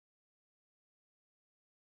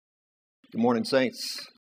Good morning, saints.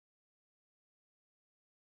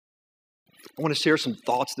 I want to share some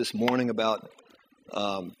thoughts this morning about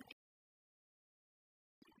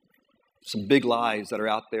some big lies that are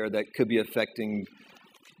out there that could be affecting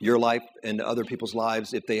your life and other people's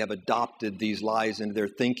lives if they have adopted these lies into their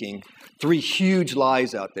thinking. 3 huge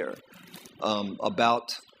lies out there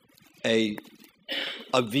about a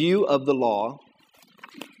view of the law,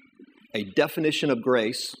 a definition of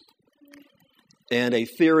grace, and a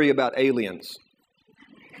theory about aliens.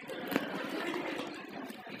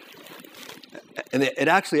 And it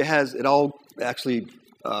all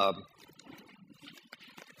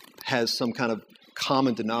has some kind of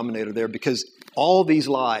common denominator there, because all these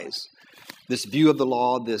lies, this view of the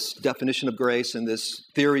law, this definition of grace, and this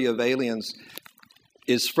theory of aliens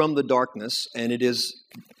is from the darkness, and it is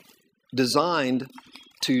designed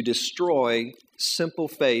to destroy simple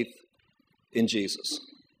faith in Jesus.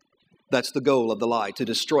 That's the goal of the lie, to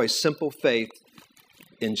destroy simple faith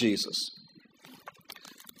in Jesus.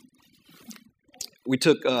 We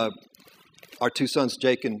took our 2 sons,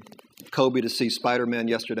 Jake and Kobe, to see Spider-Man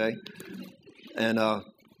yesterday, and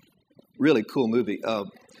really cool movie.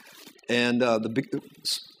 And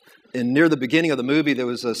near the beginning of the movie, there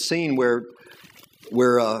was a scene where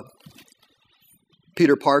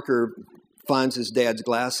Peter Parker finds his dad's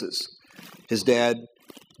glasses. His dad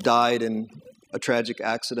died in a tragic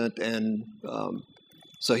accident, and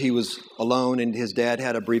so he was alone, and his dad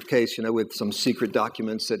had a briefcase, with some secret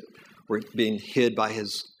documents that were being hid by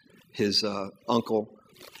his uncle.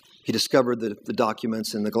 He discovered the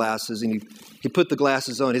documents and the glasses, and he put the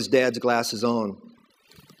glasses on, his dad's glasses on.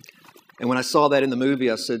 And when I saw that in the movie,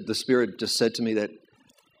 the Spirit just said to me that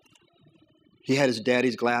he had his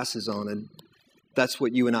daddy's glasses on, and that's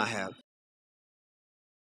what you and I have.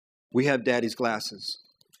 We have daddy's glasses.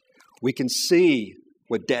 We can see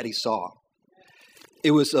what daddy saw. It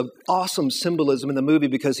was an awesome symbolism in the movie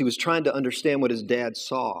because he was trying to understand what his dad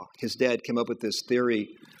saw. His dad came up with this theory,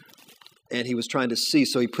 and he was trying to see,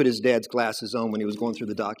 so he put his dad's glasses on when he was going through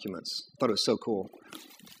the documents. I thought it was so cool.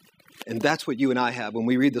 And that's what you and I have. When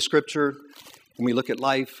we read the scripture, when we look at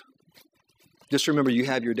life, just remember you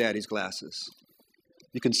have your daddy's glasses.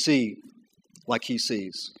 You can see like he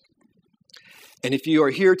sees. And if you are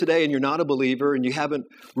here today and you're not a believer and you haven't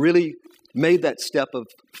really made that step of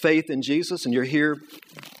faith in Jesus, and you're here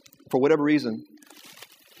for whatever reason,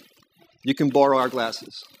 you can borrow our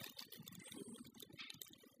glasses.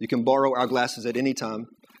 You can borrow our glasses at any time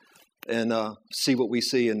and see what we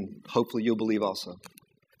see, and hopefully you'll believe also.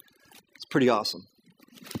 It's pretty awesome.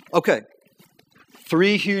 Okay,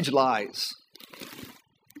 3 huge lies.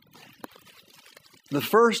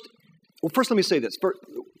 First let me say this.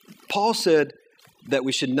 Paul said that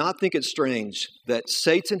we should not think it strange that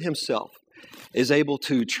Satan himself is able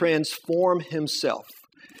to transform himself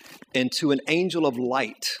into an angel of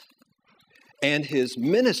light, and his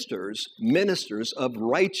ministers of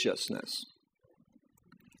righteousness.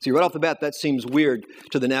 See, right off the bat, that seems weird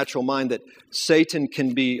to the natural mind, that Satan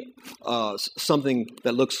can be something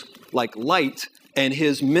that looks like light, and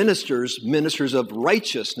his ministers of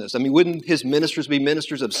righteousness. I mean, wouldn't his ministers be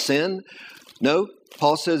ministers of sin? No,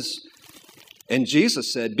 Paul says, and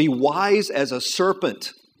Jesus said, be wise as a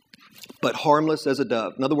serpent, but harmless as a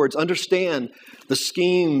dove. In other words, understand the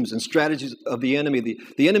schemes and strategies of the enemy.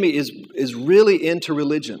 The enemy is really into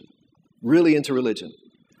religion,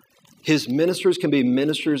 His ministers can be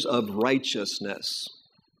ministers of righteousness.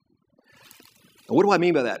 And what do I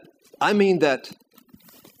mean by that? I mean that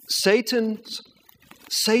Satan's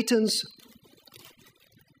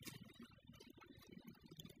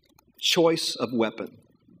choice of weapon,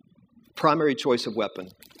 primary choice of weapon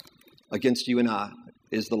against you and I,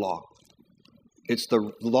 is the law. It's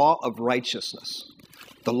the law of righteousness.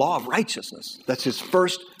 The law of righteousness. That's his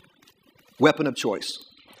first weapon of choice.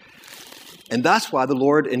 And that's why the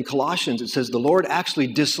Lord, in Colossians, it says the Lord actually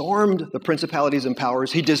disarmed the principalities and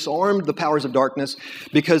powers. He disarmed the powers of darkness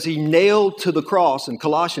because he nailed to the cross, in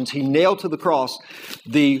Colossians, he nailed to the cross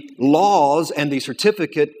the laws and the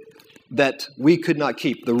certificate that we could not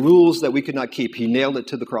keep, the rules that we could not keep. He nailed it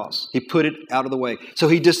to the cross. He put it out of the way. So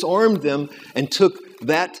he disarmed them and took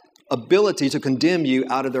that ability to condemn you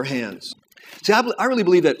out of their hands. See, I really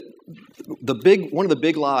believe that one of the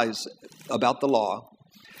big lies about the law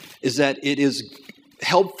is that it is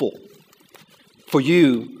helpful for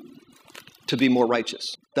you to be more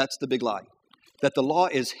righteous. That's the big lie. That the law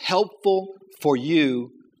is helpful for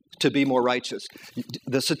you to be more righteous.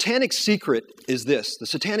 The satanic secret is this.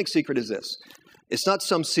 It's not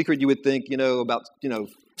some secret you would think, about,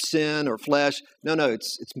 sin or flesh. No,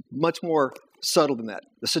 it's much more subtle than that.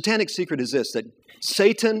 The satanic secret is this, that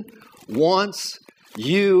Satan wants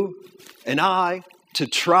you and I to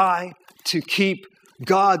try to keep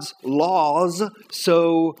God's laws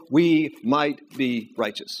so we might be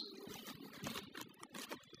righteous.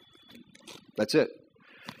 That's it.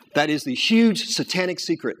 That is the huge satanic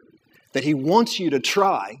secret, that he wants you to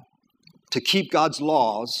try to keep God's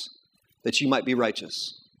laws that you might be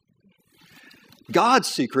righteous. God's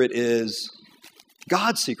secret is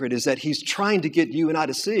that he's trying to get you and I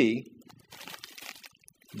to see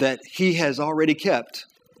that he has already kept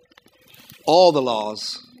all the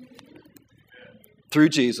laws through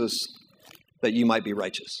Jesus that you might be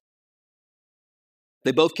righteous.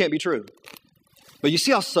 They both can't be true. But you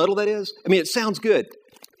see how subtle that is? I mean, it sounds good.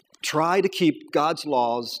 Try to keep God's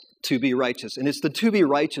laws to be righteous. And it's the to be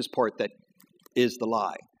righteous part that is the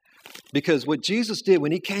lie. Because what Jesus did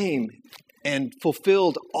when he came and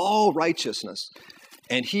fulfilled all righteousness,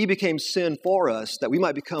 and he became sin for us, that we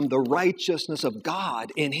might become the righteousness of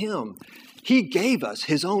God in him. He gave us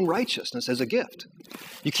his own righteousness as a gift.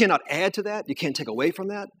 You cannot add to that. You can't take away from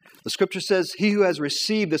that. The scripture says, he who has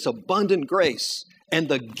received this abundant grace and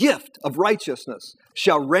the gift of righteousness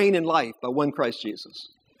shall reign in life by one Christ Jesus.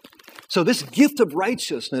 So this gift of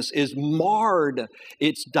righteousness is marred,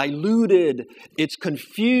 it's diluted, it's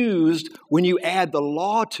confused when you add the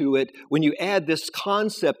law to it, when you add this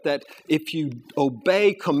concept that if you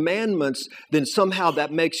obey commandments, then somehow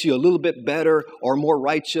that makes you a little bit better or more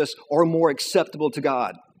righteous or more acceptable to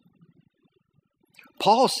God.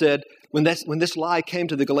 Paul said, when this lie came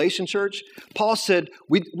to the Galatian church, Paul said,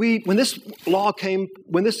 when this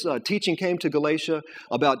teaching came to Galatia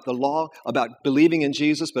about the law, about believing in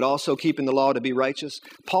Jesus, but also keeping the law to be righteous,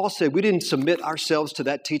 Paul said we didn't submit ourselves to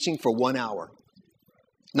that teaching for 1 hour.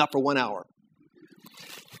 Not for 1 hour.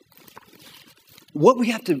 What we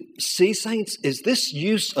have to see, saints, is this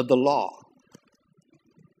use of the law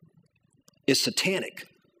is satanic.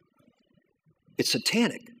 It's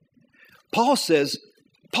satanic. Paul says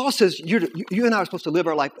you and I are supposed to live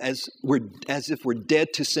our life as if we're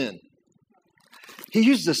dead to sin. He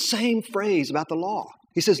uses the same phrase about the law.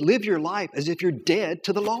 He says, live your life as if you're dead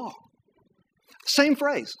to the law. Same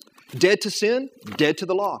phrase. Dead to sin, dead to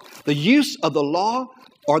the law. The use of the law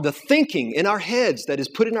or the thinking in our heads that is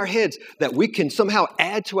put in our heads that we can somehow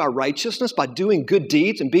add to our righteousness by doing good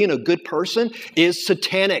deeds and being a good person is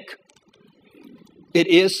satanic. It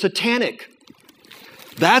is satanic.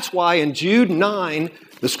 That's why in Jude 9,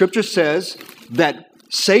 the scripture says that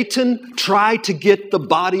Satan tried to get the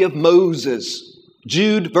body of Moses.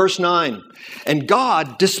 Jude verse 9. And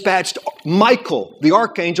God dispatched Michael, the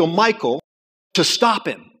archangel Michael, to stop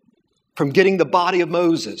him from getting the body of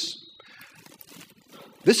Moses.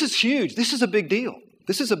 This is huge. This is a big deal.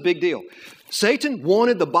 This is a big deal. Satan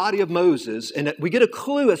wanted the body of Moses, and we get a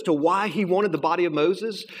clue as to why he wanted the body of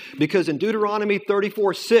Moses, because in Deuteronomy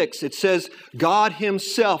 34:6, it says, God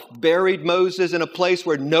himself buried Moses in a place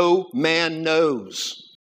where no man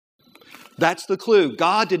knows. That's the clue.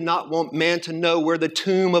 God did not want man to know where the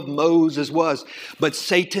tomb of Moses was, but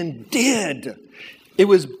Satan did. It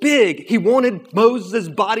was big. He wanted Moses'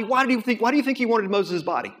 body. Why do you think he wanted Moses'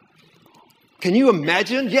 body? Can you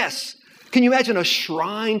imagine? Yes. Can you imagine a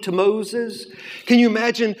shrine to Moses? Can you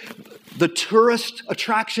imagine the tourist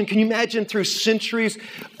attraction? Can you imagine through centuries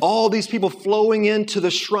all these people flowing into the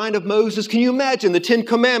shrine of Moses? Can you imagine the 10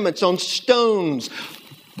 Commandments on stones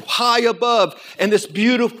high above and this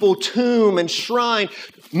beautiful tomb and shrine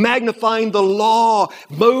magnifying the law?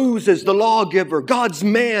 Moses, the lawgiver, God's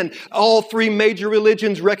man. All three major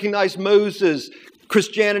religions recognize Moses.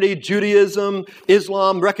 Christianity, Judaism,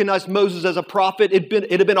 Islam recognized Moses as a prophet. It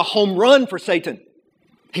had been a home run for Satan.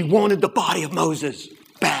 He wanted the body of Moses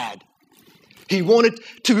bad. He wanted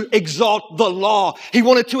to exalt the law. He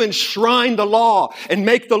wanted to enshrine the law and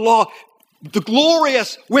make the law the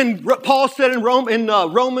glorious. When Paul said in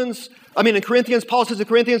Corinthians, Paul says in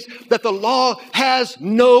Corinthians that the law has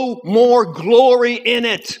no more glory in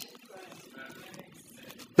it.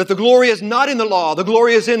 That the glory is not in the law. The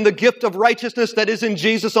glory is in the gift of righteousness that is in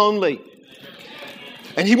Jesus only.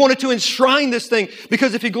 And he wanted to enshrine this thing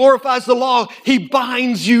because if he glorifies the law, he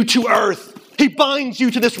binds you to earth. He binds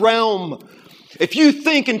you to this realm. If you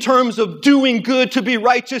think in terms of doing good to be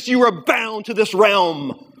righteous, you are bound to this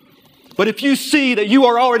realm. But if you see that you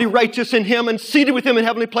are already righteous in him and seated with him in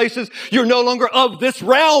heavenly places, you're no longer of this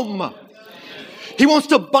realm. He wants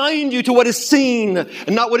to bind you to what is seen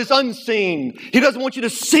and not what is unseen. He doesn't want you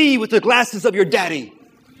to see with the glasses of your daddy,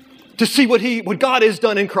 to see what God has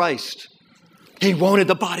done in Christ. He wanted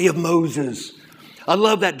the body of Moses. I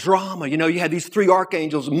love that drama. You know, you had these three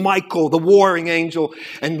archangels, Michael, the warring angel,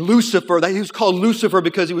 and Lucifer. He was called Lucifer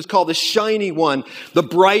because he was called the shiny one, the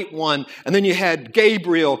bright one. And then you had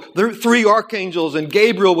Gabriel, the three archangels, and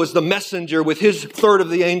Gabriel was the messenger with his third of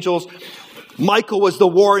the angels. Michael was the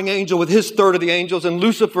warring angel with his third of the angels, and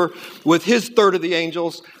Lucifer with his third of the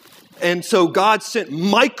angels. And so God sent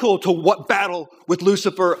Michael to battle with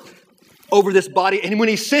Lucifer over this body. And when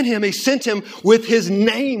he sent him with his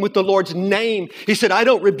name, with the Lord's name. He said, I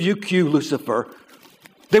don't rebuke you, Lucifer.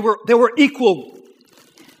 They were equal.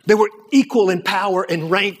 They were equal in power and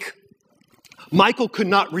rank. Michael could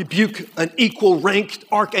not rebuke an equal ranked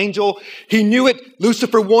archangel. He knew it.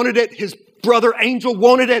 Lucifer wanted it. His brother angel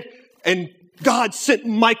wanted it. And God sent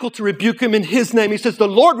Michael to rebuke him in his name. He says, the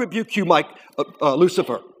Lord rebuke you,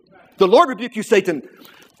 Lucifer. The Lord rebuke you, Satan.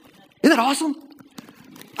 Isn't that awesome?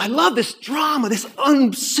 I love this drama, this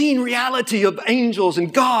unseen reality of angels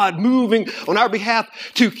and God moving on our behalf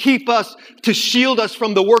to keep us, to shield us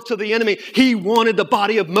from the works of the enemy. He wanted the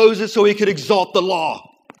body of Moses so he could exalt the law.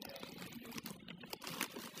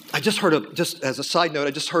 Just as a side note,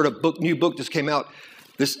 I just heard new book just came out.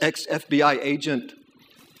 This ex-FBI agent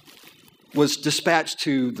was dispatched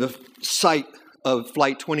to the site of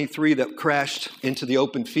Flight 23 that crashed into the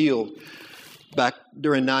open field back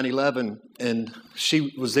during 9/11, and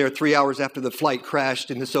she was there 3 hours after the flight crashed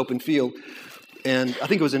in this open field, and I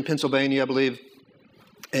think it was in Pennsylvania, I believe.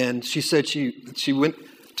 And she said she went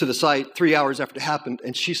to the site 3 hours after it happened,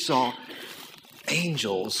 and she saw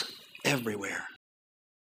angels everywhere.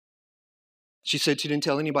 She said she didn't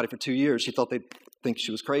tell anybody for 2 years. She thought they'd think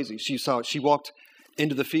she was crazy. She walked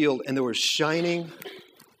into the field, and there were shining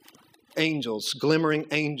angels, glimmering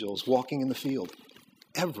angels walking in the field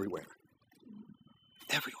everywhere.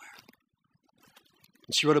 Everywhere.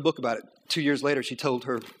 And she wrote a book about it. 2 years later, she told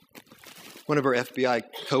one of her FBI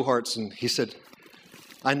cohorts, and he said,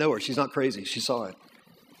 I know her. She's not crazy. She saw it.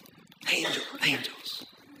 Angels.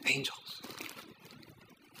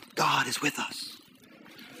 God is with us.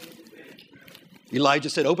 Elijah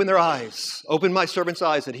said, open their eyes. Open my servant's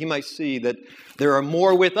eyes that he might see that there are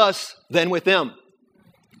more with us than with them.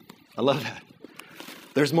 I love that.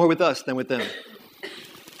 There's more with us than with them.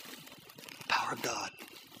 Power of God.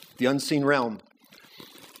 The unseen realm.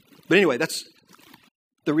 But anyway,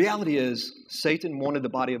 the reality is Satan wanted the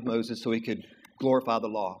body of Moses so he could glorify the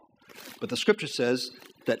law. But the scripture says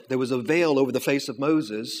that there was a veil over the face of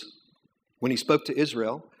Moses when he spoke to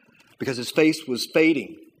Israel because his face was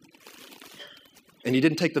fading. And he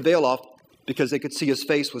didn't take the veil off because they could see his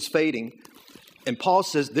face was fading. And Paul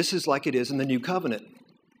says this is like it is in the new covenant.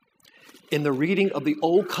 In the reading of the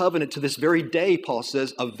old covenant to this very day, Paul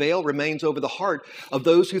says, a veil remains over the heart of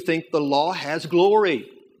those who think the law has glory.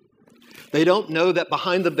 They don't know that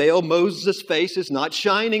behind the veil, Moses' face is not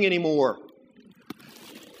shining anymore.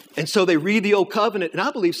 And so they read the old covenant. And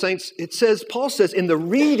I believe, saints, Paul says, in the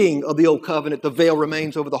reading of the old covenant, the veil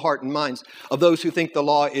remains over the heart and minds of those who think the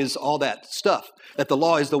law is all that stuff, that the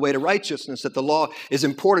law is the way to righteousness, that the law is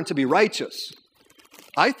important to be righteous.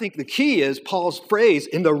 I think the key is Paul's phrase,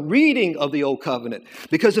 in the reading of the Old Covenant.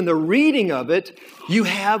 Because in the reading of it, you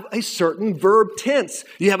have a certain verb tense.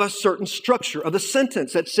 You have a certain structure of the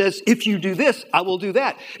sentence that says, if you do this, I will do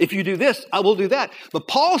that. If you do this, I will do that. But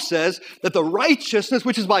Paul says that the righteousness,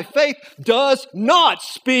 which is by faith, does not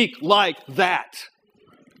speak like that.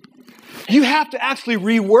 You have to actually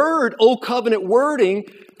reword Old Covenant wording,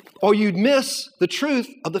 or you'd miss the truth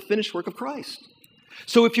of the finished work of Christ.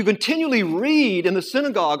 So if you continually read in the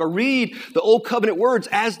synagogue or read the Old Covenant words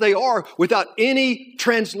as they are without any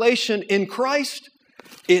translation in Christ,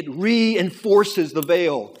 it reinforces the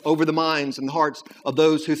veil over the minds and hearts of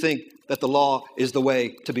those who think that the law is the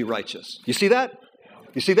way to be righteous. You see that?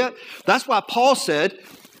 You see that? That's why Paul said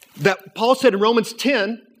in Romans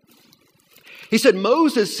 10, he said,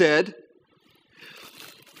 Moses said,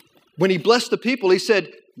 when he blessed the people, he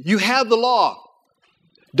said, you have the law.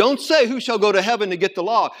 Don't say who shall go to heaven to get the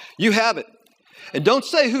law. You have it. And don't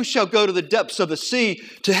say who shall go to the depths of the sea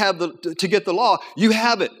to get the law. You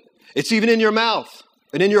have it. It's even in your mouth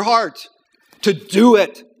and in your heart. To do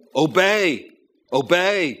it. Obey.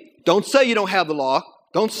 Obey. Don't say you don't have the law.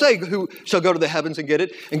 Don't say who shall go to the heavens and get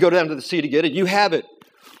it and go down to the sea to get it. You have it.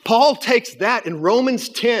 Paul takes that in Romans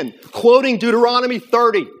 10, quoting Deuteronomy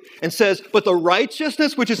 30, and says, but the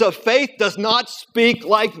righteousness which is of faith does not speak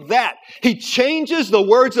like that. He changes the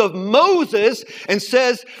words of Moses and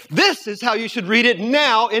says, this is how you should read it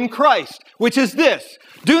now in Christ, which is this.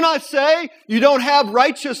 Do not say you don't have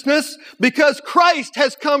righteousness because Christ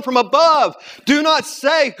has come from above. Do not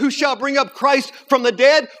say who shall bring up Christ from the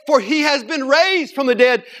dead, for he has been raised from the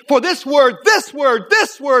dead. For this word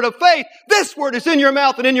of faith, this word is in your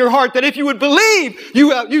mouth and in your heart, that if you would believe,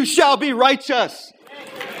 you shall be righteous.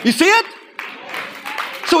 You see it?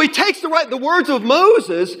 So he takes the words of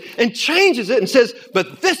Moses and changes it and says,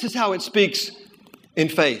 but this is how it speaks in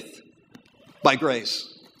faith, by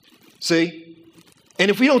grace. See? And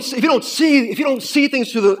if you don't see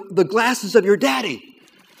things through the glasses of your daddy,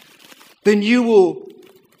 then you will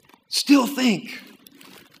still think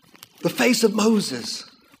the face of Moses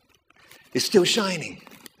is still shining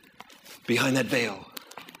behind that veil.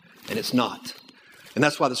 And it's not. And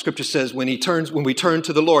that's why the scripture says when we turn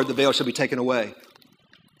to the Lord, the veil shall be taken away.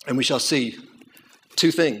 And we shall see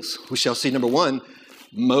two things. We shall see, number one,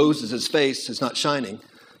 Moses' face is not shining.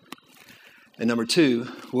 And number two,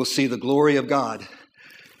 we'll see the glory of God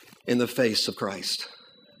in the face of Christ.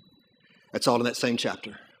 That's all in that same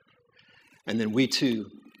chapter. And then we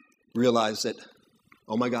too realize that,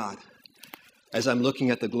 oh my God, as I'm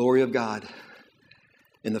looking at the glory of God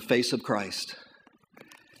in the face of Christ,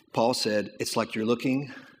 Paul said, it's like you're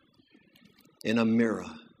looking in a mirror.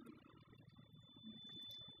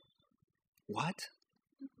 What?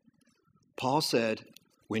 Paul said,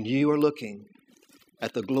 when you are looking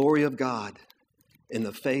at the glory of God in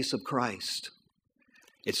the face of Christ,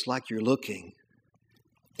 it's like you're looking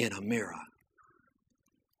in a mirror.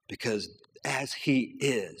 Because as he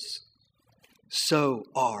is, so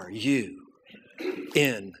are you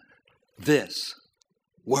in this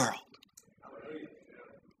world.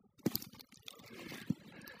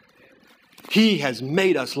 He has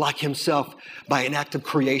made us like himself by an act of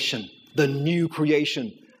creation, the new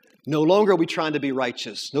creation. No longer are we trying to be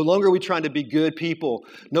righteous. No longer are we trying to be good people.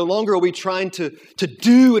 No longer are we trying to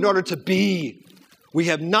do in order to be. We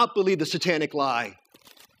have not believed the satanic lie.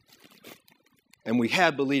 And we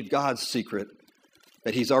have believed God's secret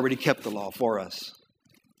that he's already kept the law for us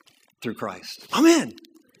through Christ. Amen.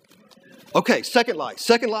 Okay, second lie.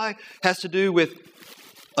 Second lie has to do with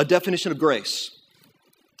a definition of grace.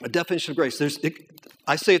 A definition of grace.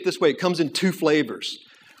 I say it this way. It comes in two flavors.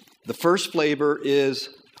 The first flavor is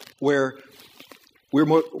where we're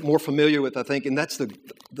more familiar with, I think, and that's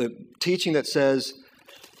the teaching that says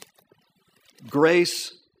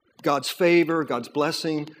grace, God's favor, God's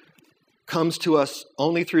blessing comes to us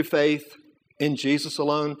only through faith in Jesus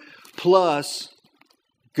alone, plus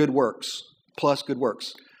good works. Plus good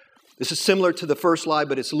works. This is similar to the first lie,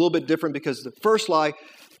 but it's a little bit different because the first lie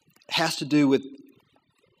has to do with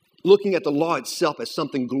looking at the law itself as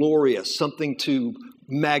something glorious, something to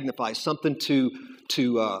magnify, something to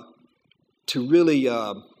really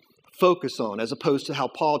focus on, as opposed to how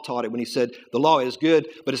Paul taught it when he said the law is good,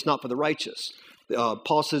 but it's not for the righteous.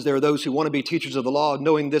 Paul says there are those who want to be teachers of the law,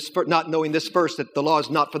 not knowing this first, that the law is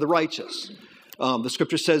not for the righteous. The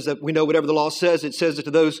scripture says that we know whatever the law says, it says it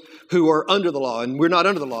to those who are under the law, and we're not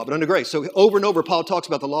under the law, but under grace. So over and over, Paul talks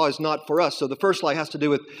about the law is not for us. So the first lie has to do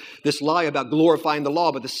with this lie about glorifying the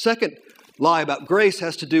law, but the second lie about grace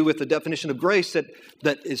has to do with the definition of grace that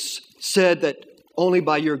is said that only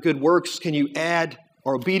by your good works can you add,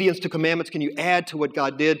 or obedience to commandments can you add to what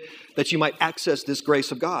God did, that you might access this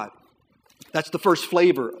grace of God. That's the first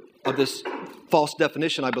flavor of this false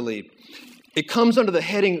definition, I believe. It comes under the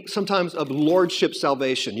heading sometimes of lordship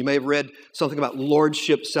salvation. You may have read something about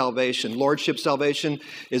lordship salvation. Lordship salvation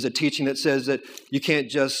is a teaching that says that you can't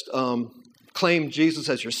just claim Jesus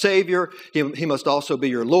as your Savior. He must also be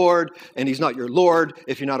your Lord, and he's not your Lord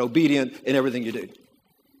if you're not obedient in everything you do.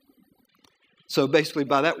 So basically,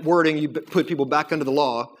 by that wording, you put people back under the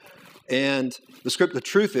law, and the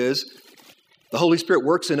truth is, the Holy Spirit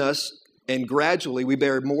works in us, and gradually we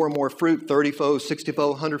bear more and more fruit, 30-fold,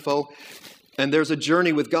 60-fold, 100-fold. And there's a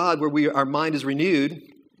journey with God where our mind is renewed.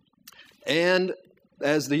 And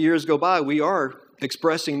as the years go by, we are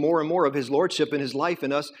expressing more and more of his lordship and his life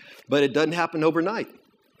in us, but it doesn't happen overnight.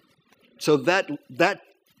 So that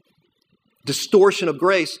distortion of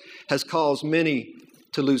grace has caused many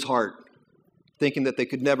to lose heart, thinking that they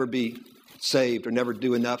could never be saved or never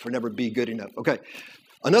do enough or never be good enough. Okay,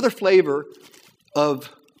 another flavor of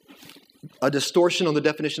a distortion on the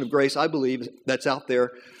definition of grace, I believe, that's out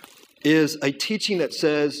there, is a teaching that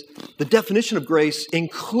says the definition of grace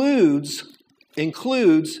includes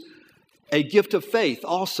a gift of faith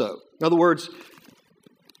also. In other words,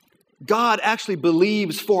 God actually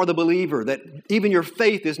believes for the believer that even your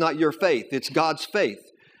faith is not your faith, it's God's faith.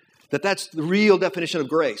 That's the real definition of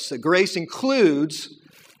grace. That grace includes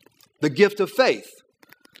the gift of faith.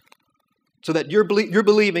 So that your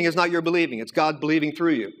believing is not your believing. It's God believing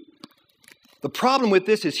through you. The problem with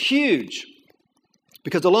this is huge.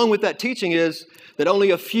 Because along with that teaching is that only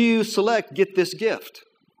a few select get this gift.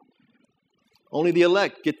 Only the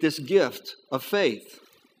elect get this gift of faith.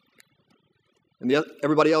 And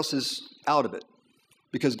everybody else is out of it.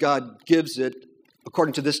 Because God gives it,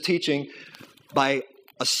 according to this teaching, by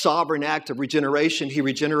a sovereign act of regeneration. He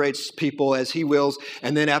regenerates people as He wills,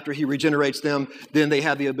 and then after He regenerates them, then they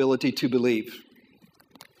have the ability to believe.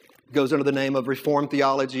 It goes under the name of Reformed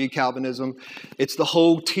theology, Calvinism. It's the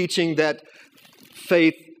whole teaching that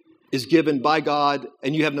faith is given by God,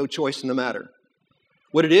 and you have no choice in the matter.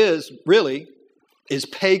 What it is, really, is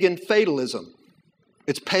pagan fatalism.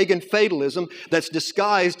 It's pagan fatalism that's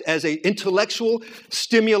disguised as an intellectual,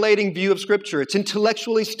 stimulating view of Scripture. It's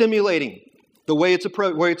intellectually stimulating. The way it's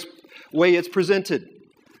presented.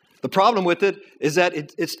 The problem with it is that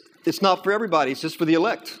it's not for everybody. It's just for the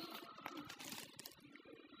elect.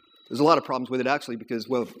 There's a lot of problems with it actually because,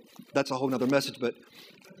 well, that's a whole other message. But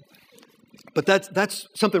that's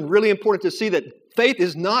something really important to see, that faith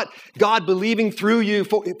is not God believing through you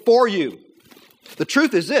for you. The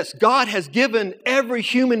truth is this: God has given every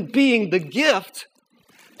human being the gift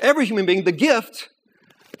of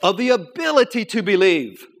the ability to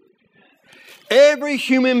believe. Every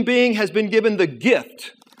human being has been given the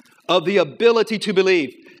gift of the ability to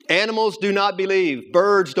believe. Animals do not believe.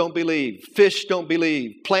 Birds don't believe. Fish don't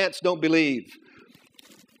believe. Plants don't believe.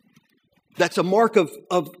 That's a mark of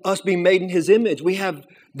us being made in His image. We have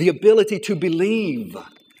the ability to believe.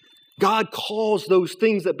 God calls those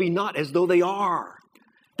things that be not as though they are.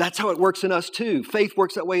 That's how it works in us too. Faith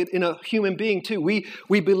works that way in a human being too. We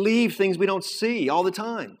believe things we don't see all the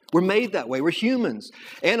time. We're made that way. We're humans.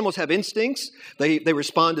 Animals have instincts. They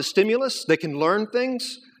respond to stimulus. They can learn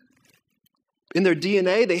things. In their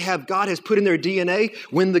DNA, God has put in their DNA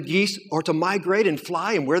when the geese are to migrate and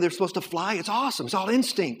fly and where they're supposed to fly. It's awesome. It's all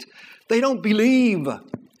instinct. They don't believe.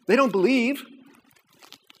 They don't believe.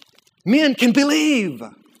 Men can believe.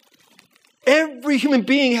 Every human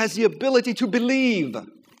being has the ability to believe.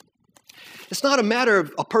 It's not a matter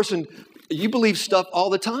of a person, you believe stuff all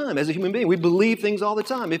the time as a human being. We believe things all the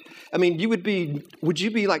time. You would be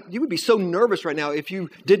so nervous right now if you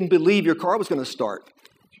didn't believe your car was going to start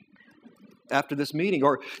after this meeting.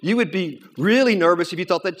 Or you would be really nervous if you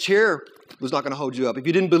thought that chair was not going to hold you up. If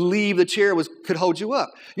you didn't believe the chair could hold you up.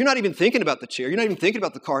 You're not even thinking about the chair. You're not even thinking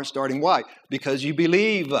about the car starting. Why? Because you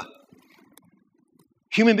believe.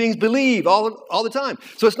 Human beings believe all the time.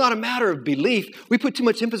 So it's not a matter of belief. We put too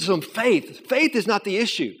much emphasis on faith. Faith is not the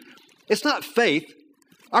issue. It's not faith.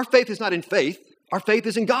 Our faith is not in faith. Our faith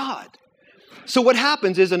is in God. So what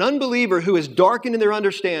happens is an unbeliever who is darkened in their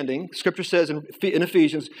understanding, Scripture says in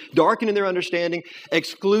Ephesians, darkened in their understanding,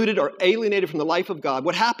 excluded or alienated from the life of God.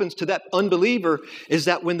 What happens to that unbeliever is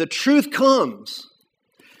that when the truth comes,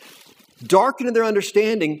 darkened in their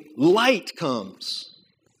understanding, light comes.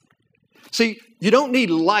 See, you don't need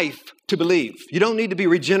life to believe. You don't need to be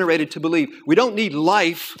regenerated to believe. We don't need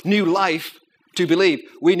new life to believe.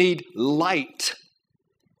 We need light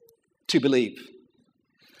to believe.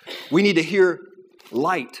 We need to hear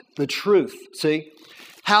light, the truth. See?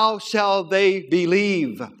 How shall they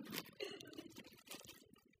believe?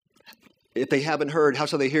 If they haven't heard, how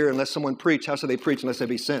shall they hear unless someone preach? How shall they preach unless they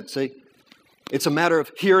be sent? See? It's a matter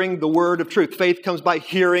of hearing the word of truth. Faith comes by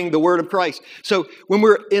hearing the word of Christ. So when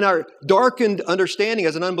we're in our darkened understanding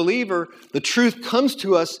as an unbeliever, the truth comes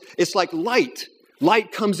to us. It's like light.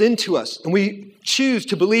 Light comes into us, and we choose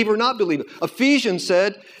to believe or not believe. Ephesians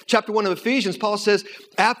said, chapter 1 of Ephesians, Paul says,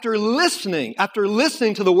 after listening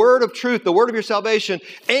to the word of truth, the word of your salvation,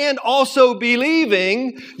 and also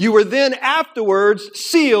believing, you were then afterwards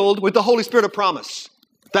sealed with the Holy Spirit of promise.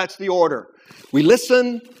 That's the order. We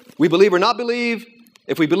listen, we believe or not believe.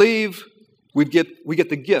 If we believe, we get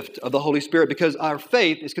the gift of the Holy Spirit because our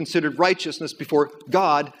faith is considered righteousness before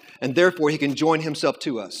God, and therefore He can join Himself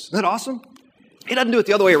to us. Isn't that awesome? He doesn't do it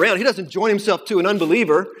the other way around. He doesn't join Himself to an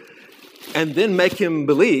unbeliever and then make him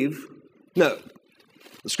believe. No.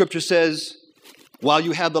 The Scripture says, while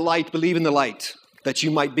you have the light, believe in the light, that you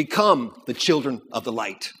might become the children of the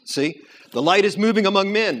light. See? The light is moving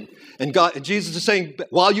among men. And Jesus is saying,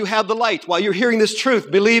 while you have the light, while you're hearing this truth,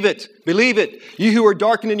 believe it. Believe it. You who are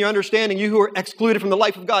darkened in your understanding, you who are excluded from the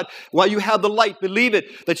life of God, while you have the light, believe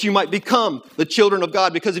it, that you might become the children of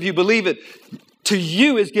God. Because if you believe it, to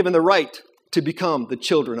you is given the right to become the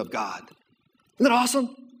children of God. Isn't that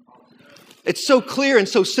awesome? It's so clear and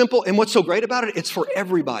so simple. And what's so great about it? It's for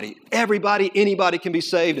everybody. Everybody, anybody can be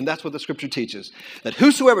saved. And that's what the scripture teaches. That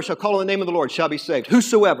whosoever shall call on the name of the Lord shall be saved.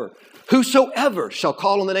 Whosoever shall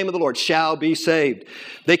call on the name of the Lord shall be saved.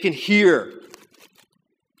 They can hear.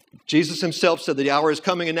 Jesus himself said the hour is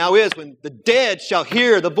coming and now is when the dead shall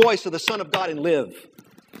hear the voice of the Son of God and live.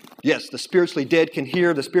 Yes, the spiritually dead can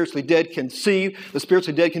hear, the spiritually dead can see, the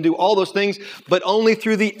spiritually dead can do all those things, but only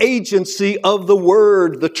through the agency of the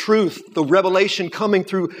Word, the truth, the revelation coming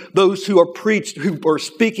through those who are preached, who are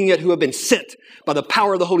speaking it, who have been sent by the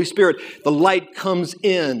power of the Holy Spirit. The light comes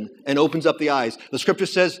in and opens up the eyes. The scripture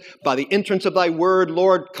says, by the entrance of thy word,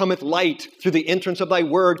 Lord, cometh light. Through the entrance of thy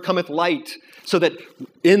word cometh light. So that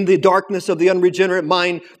in the darkness of the unregenerate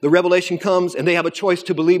mind, the revelation comes and they have a choice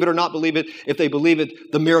to believe it or not believe it. If they believe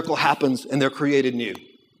it, the miracle happens and they're created new.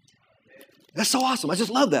 That's so awesome. I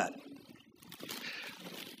just love that.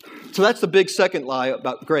 So that's the big second lie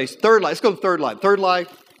about grace. Third lie. Let's go to the third lie.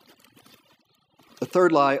 The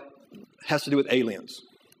third lie has to do with aliens.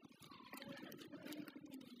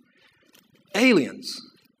 Aliens.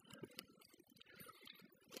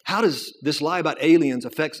 How does this lie about aliens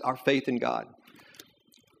affect our faith in God?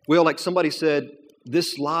 Well, like somebody said,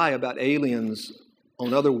 this lie about aliens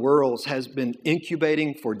on other worlds has been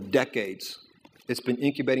incubating for decades. It's been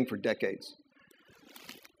incubating for decades.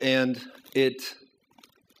 And it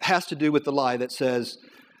has to do with the lie that says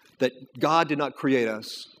that God did not create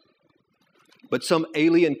us, but some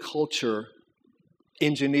alien culture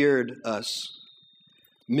engineered us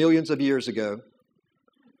millions of years ago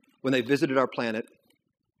when they visited our planet.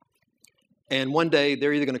 And one day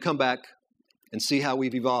they're either going to come back and see how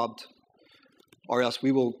we've evolved, or else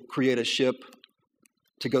we will create a ship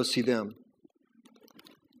to go see them.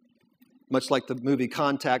 Much like the movie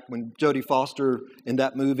Contact, when Jodie Foster in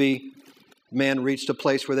that movie, man reached a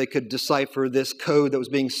place where they could decipher this code that was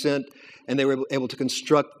being sent, and they were able to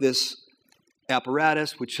construct this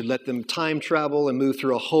apparatus which should let them time travel and move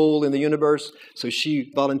through a hole in the universe. So she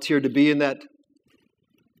volunteered to be in that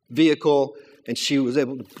vehicle, and she was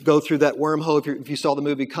able to go through that wormhole. If you saw the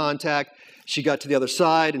movie Contact, she got to the other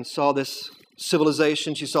side and saw this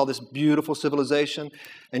civilization. She saw this beautiful civilization,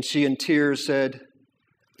 and she in tears said,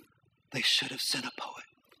 they should have sent a poet.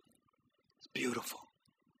 It's beautiful.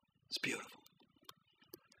 It's beautiful.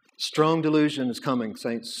 Strong delusion is coming,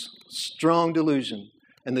 saints. Strong delusion.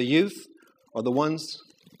 And the youth are the ones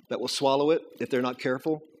that will swallow it if they're not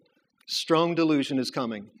careful. Strong delusion is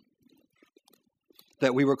coming.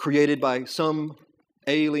 That we were created by some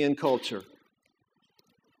alien culture.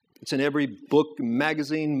 It's in every book,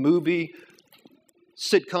 magazine, movie,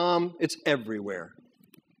 sitcom. It's everywhere.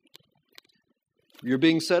 You're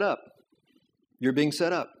being set up. You're being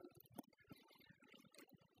set up.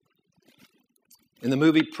 In the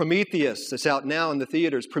movie Prometheus, that's out now in the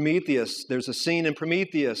theaters, Prometheus, there's a scene in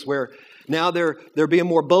Prometheus where now they're being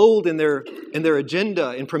more bold in their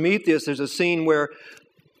agenda. In Prometheus, there's a scene where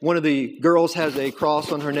one of the girls has a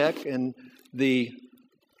cross on her neck, and the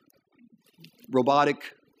robotic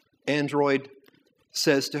android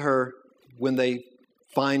says to her, when they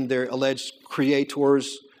find their alleged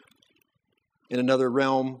creators in another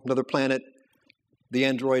realm, another planet, the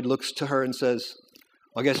android looks to her and says,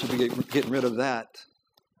 I guess you'll be getting rid of that,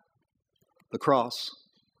 the cross.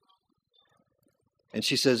 And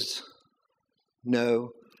she says,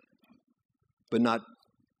 no, but not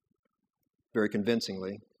very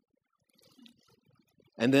convincingly.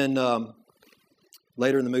 And then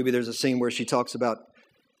later in the movie, there's a scene where she talks about,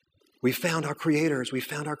 we found our creators. We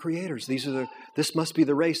found our creators. This must be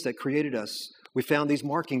the race that created us. We found these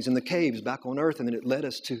markings in the caves back on Earth, and then it led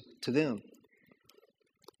us to them.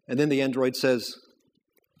 And then the android says,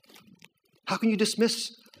 how can you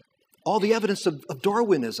dismiss all the evidence of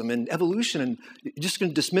Darwinism and evolution? And you're just going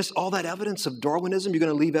to dismiss all that evidence of Darwinism? You're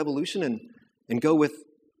going to leave evolution and go with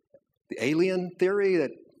the alien theory?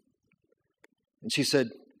 And she said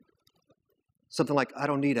something like, I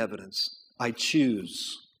don't need evidence. I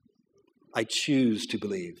choose to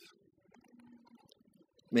believe.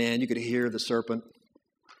 Man, you could hear the serpent.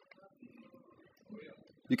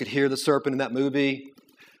 You could hear the serpent in that movie.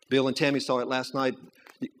 Bill and Tammy saw it last night.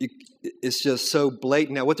 It's just so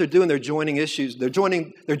blatant. Now, what they're doing, they're joining issues. They're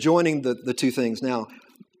joining the two things now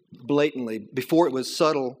blatantly. Before it was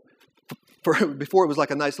subtle. Before it was like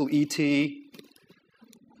a nice little E.T.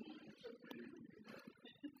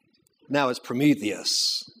 Now it's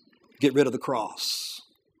Prometheus. Get rid of the cross.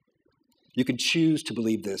 You can choose to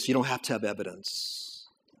believe this. You don't have to have evidence.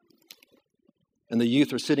 And the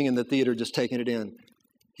youth are sitting in the theater just taking it in.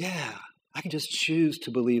 Yeah, I can just choose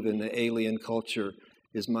to believe in the alien culture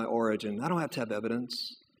is my origin. I don't have to have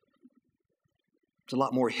evidence. It's a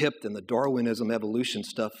lot more hip than the Darwinism evolution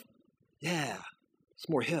stuff. Yeah, it's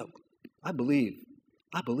more hip. I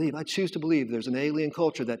choose to believe there's an alien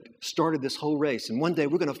culture that started this whole race, and one day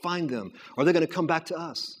we're going to find them, or they're going to come back to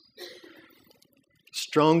us.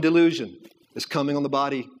 Strong delusion is coming on the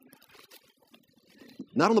body,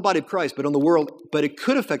 not on the body of Christ, but on the world, but it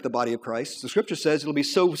could affect the body of Christ. The scripture says it'll be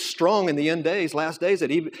so strong in the end days, last days, that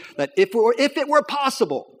if it were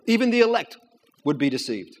possible, even the elect would be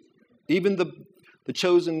deceived. Even the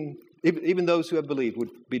chosen, even those who have believed would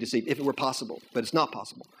be deceived if it were possible, but it's not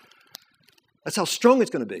possible. That's how strong it's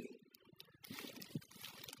going to be.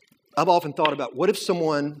 I've often thought about, what if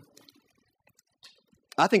someone,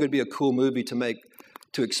 I think it would be a cool movie to make,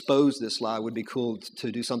 to expose this lie. Would be cool to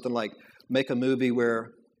do something like make a movie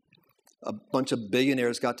where a bunch of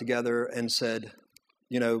billionaires got together and said,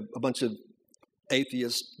 a bunch of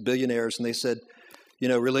atheist billionaires, and they said,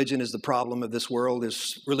 religion is the problem of this world.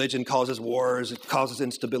 Religion causes wars, it causes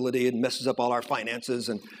instability, it messes up all our finances,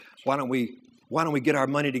 and why don't we get our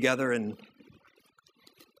money together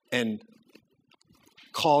and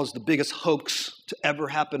cause the biggest hoax to ever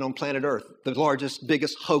happen on planet Earth, the largest,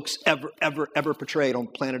 biggest hoax ever portrayed on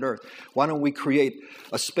planet Earth. Why don't we create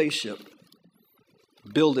a spaceship,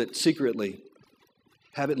 build it secretly,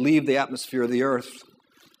 have it leave the atmosphere of the Earth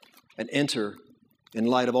and enter in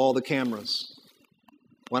light of all the cameras?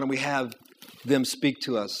 Why don't we have them speak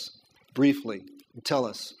to us briefly and tell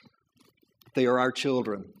us they are our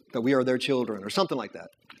children, that we are their children, or something like that,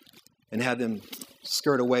 and have them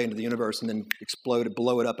skirt away into the universe and then explode it,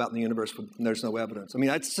 blow it up out in the universe when there's no evidence. I mean,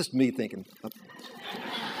 that's just me thinking. But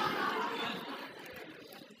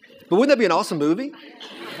wouldn't that be an awesome movie?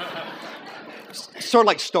 Sort of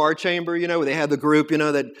like Star Chamber, where they had the group,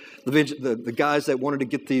 that the guys that wanted to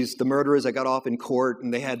get the murderers that got off in court,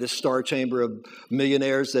 and they had this Star Chamber of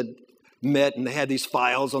millionaires that met, and they had these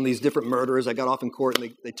files on these different murderers that got off in court,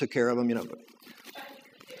 and they took care of them,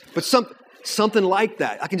 But something like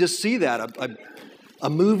that. I can just see that, a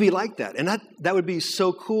movie like that. And that would be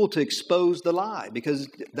so cool to expose the lie, because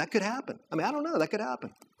that could happen. I mean, I don't know, that could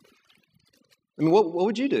happen. I mean, what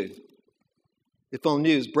would you do? If on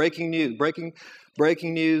news, breaking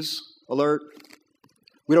news alert.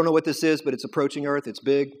 We don't know what this is, but it's approaching Earth, it's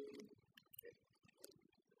big.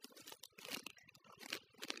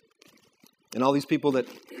 And all these people that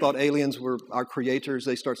thought aliens were our creators,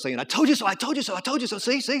 they start saying, I told you so, I told you so, I told you so,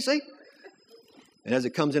 see? And as it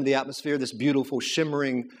comes into the atmosphere, this beautiful,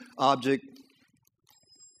 shimmering object,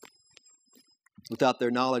 without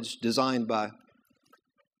their knowledge, designed by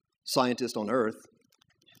scientists on Earth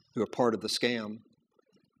who are part of the scam,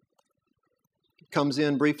 comes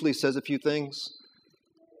in briefly, says a few things,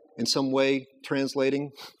 in some way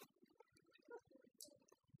translating,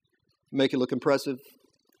 make it look impressive,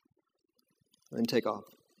 and take off.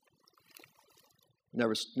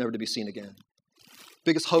 Never to be seen again.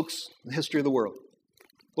 Biggest hoax in the history of the world.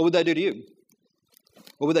 What would that do to you?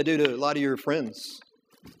 What would that do to a lot of your friends?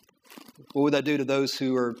 What would that do to those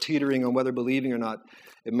who are teetering on whether believing or not?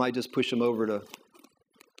 It might just push them over to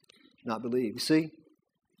not believe. You see?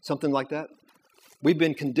 Something like that. We've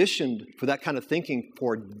been conditioned for that kind of thinking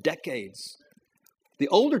for decades. The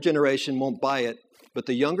older generation won't buy it, but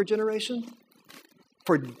the younger generation,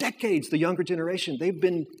 for decades, the younger generation, they've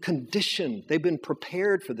been conditioned, they've been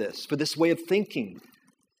prepared for this way of thinking,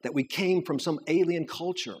 that we came from some alien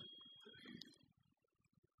culture.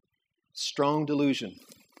 Strong delusion.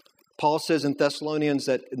 Paul says in Thessalonians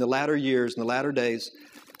that in the latter years, in the latter days,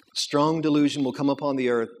 strong delusion will come upon the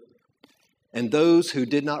earth, and those who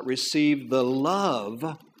did not receive the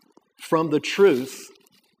love from the truth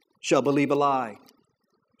shall believe a lie,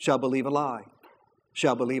 shall believe a lie,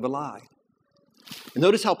 shall believe a lie. And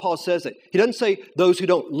notice how Paul says it. He doesn't say those who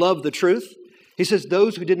don't love the truth. He says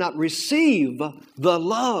those who did not receive the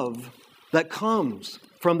love that comes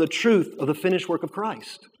from the truth of the finished work of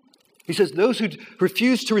Christ. He says those who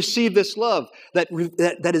refuse to receive this love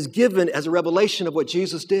that is given as a revelation of what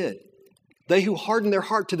Jesus did, they who harden their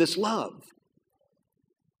heart to this love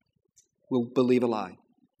will believe a lie.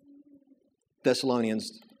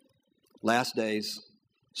 Thessalonians, last days,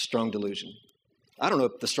 strong delusion. I don't know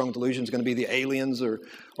if the strong delusion is going to be the aliens or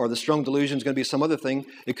the strong delusion is going to be some other thing.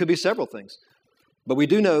 It could be several things. But we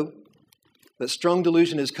do know that strong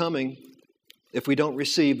delusion is coming if we don't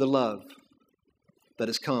receive the love that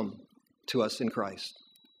has come to us in Christ.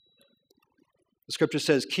 The scripture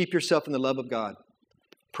says, keep yourself in the love of God.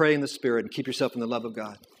 Pray in the Spirit and keep yourself in the love of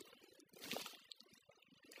God.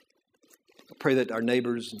 I pray that our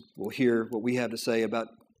neighbors will hear what we have to say about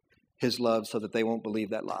His love so that they won't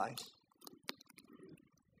believe that lie.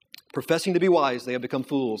 Professing to be wise, they have become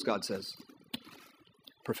fools, God says.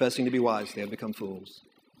 Professing to be wise, they have become fools.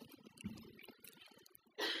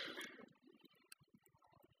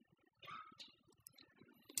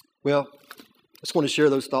 Well, I just want to share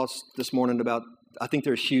those thoughts this morning about, I think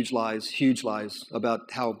there's huge lies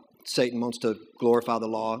about how Satan wants to glorify the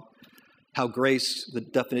law, how grace, the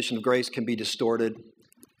definition of grace can be distorted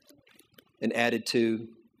and added to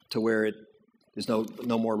where it is no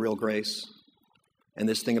more real grace. And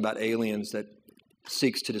this thing about aliens that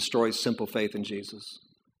seeks to destroy simple faith in Jesus.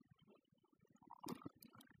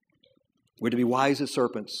 We're to be wise as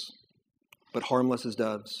serpents, but harmless as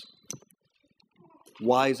doves.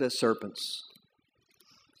 Wise as serpents,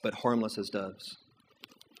 but harmless as doves.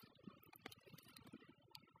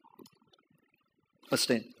 Let's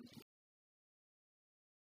stand.